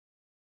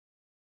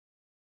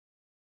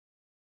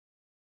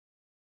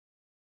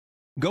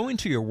Go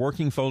into your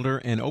working folder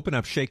and open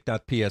up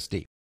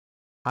shake.psd.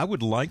 I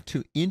would like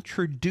to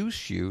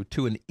introduce you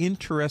to an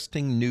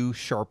interesting new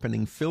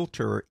sharpening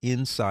filter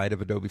inside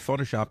of Adobe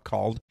Photoshop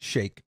called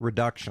Shake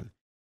Reduction.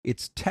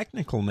 Its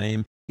technical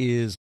name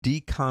is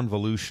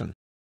deconvolution.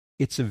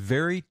 It's a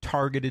very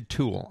targeted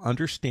tool.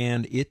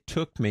 Understand, it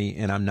took me,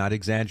 and I'm not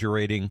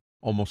exaggerating,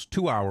 almost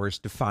 2 hours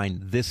to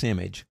find this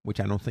image, which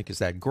I don't think is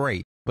that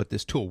great, but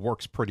this tool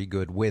works pretty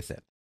good with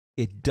it.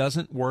 It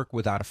doesn't work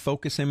with out of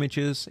focus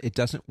images. It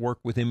doesn't work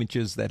with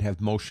images that have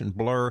motion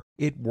blur.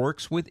 It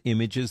works with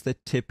images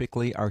that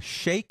typically are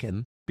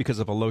shaken because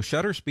of a low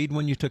shutter speed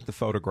when you took the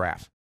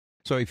photograph.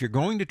 So if you're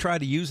going to try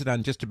to use it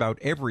on just about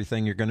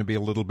everything, you're going to be a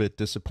little bit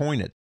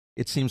disappointed.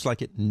 It seems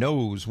like it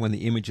knows when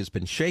the image has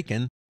been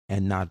shaken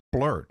and not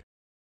blurred.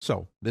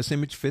 So this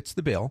image fits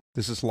the bill.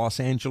 This is Los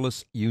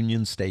Angeles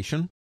Union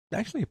Station.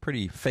 Actually a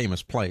pretty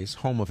famous place,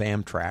 home of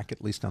Amtrak,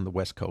 at least on the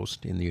West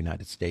Coast in the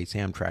United States.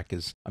 Amtrak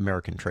is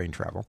American train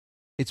travel.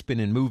 It's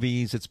been in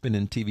movies, it's been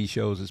in TV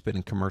shows, it's been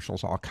in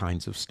commercials, all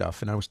kinds of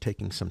stuff. And I was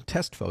taking some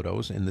test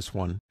photos, and this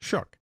one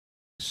shook.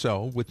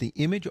 So with the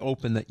image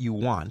open that you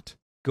want,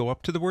 go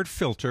up to the word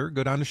filter,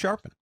 go down to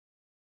sharpen,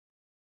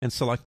 and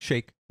select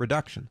shake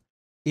reduction.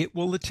 It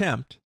will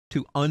attempt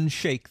to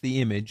unshake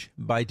the image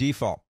by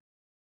default.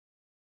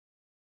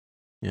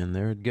 And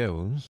there it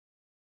goes.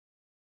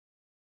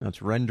 That's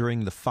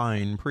rendering the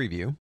fine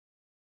preview.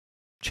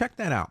 Check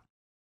that out.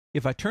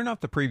 If I turn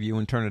off the preview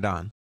and turn it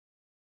on,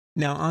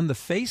 now on the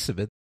face of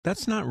it,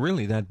 that's not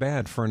really that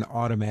bad for an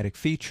automatic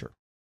feature.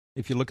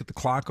 If you look at the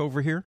clock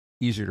over here,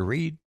 easier to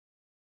read.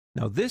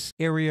 Now this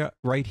area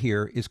right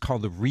here is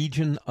called the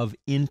region of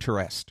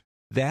interest.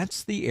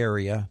 That's the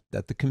area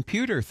that the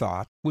computer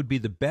thought would be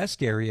the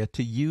best area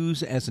to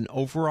use as an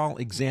overall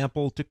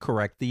example to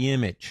correct the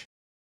image.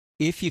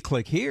 If you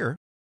click here,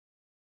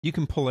 you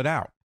can pull it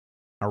out.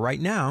 Now,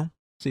 right now,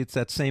 see, it's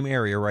that same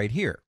area right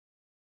here.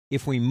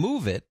 If we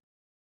move it,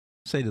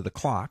 say to the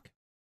clock,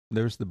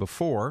 there's the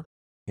before,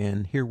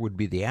 and here would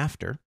be the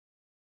after.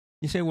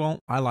 You say,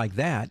 well, I like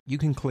that. You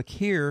can click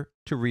here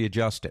to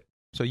readjust it.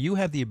 So you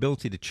have the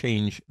ability to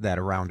change that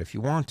around if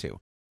you want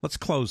to. Let's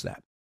close that.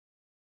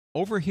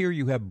 Over here,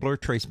 you have blur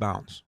trace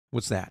bounds.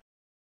 What's that?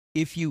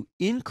 If you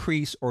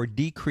increase or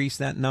decrease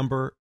that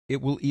number,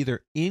 it will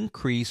either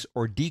increase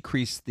or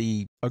decrease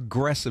the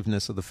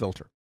aggressiveness of the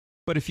filter.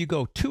 But if you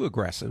go too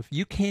aggressive,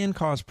 you can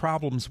cause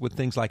problems with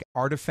things like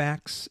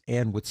artifacts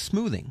and with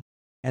smoothing.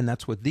 And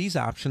that's what these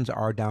options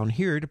are down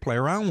here to play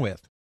around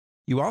with.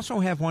 You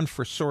also have one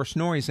for source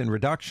noise and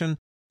reduction,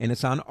 and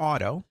it's on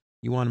auto.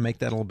 You want to make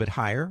that a little bit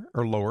higher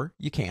or lower,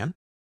 you can.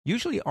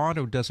 Usually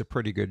auto does a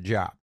pretty good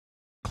job.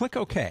 Click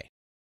OK.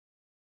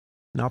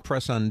 Now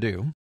press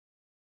undo.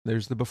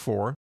 There's the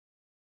before,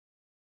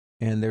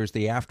 and there's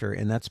the after,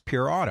 and that's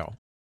pure auto.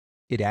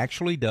 It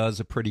actually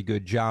does a pretty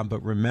good job,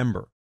 but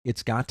remember,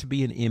 it's got to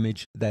be an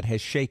image that has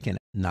shaken,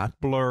 not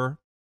blur,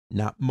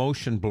 not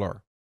motion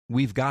blur.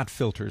 We've got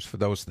filters for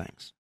those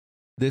things.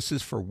 This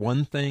is for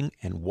one thing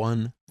and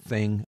one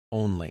thing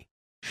only,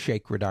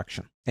 shake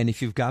reduction. And if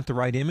you've got the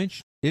right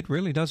image, it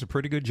really does a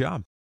pretty good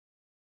job.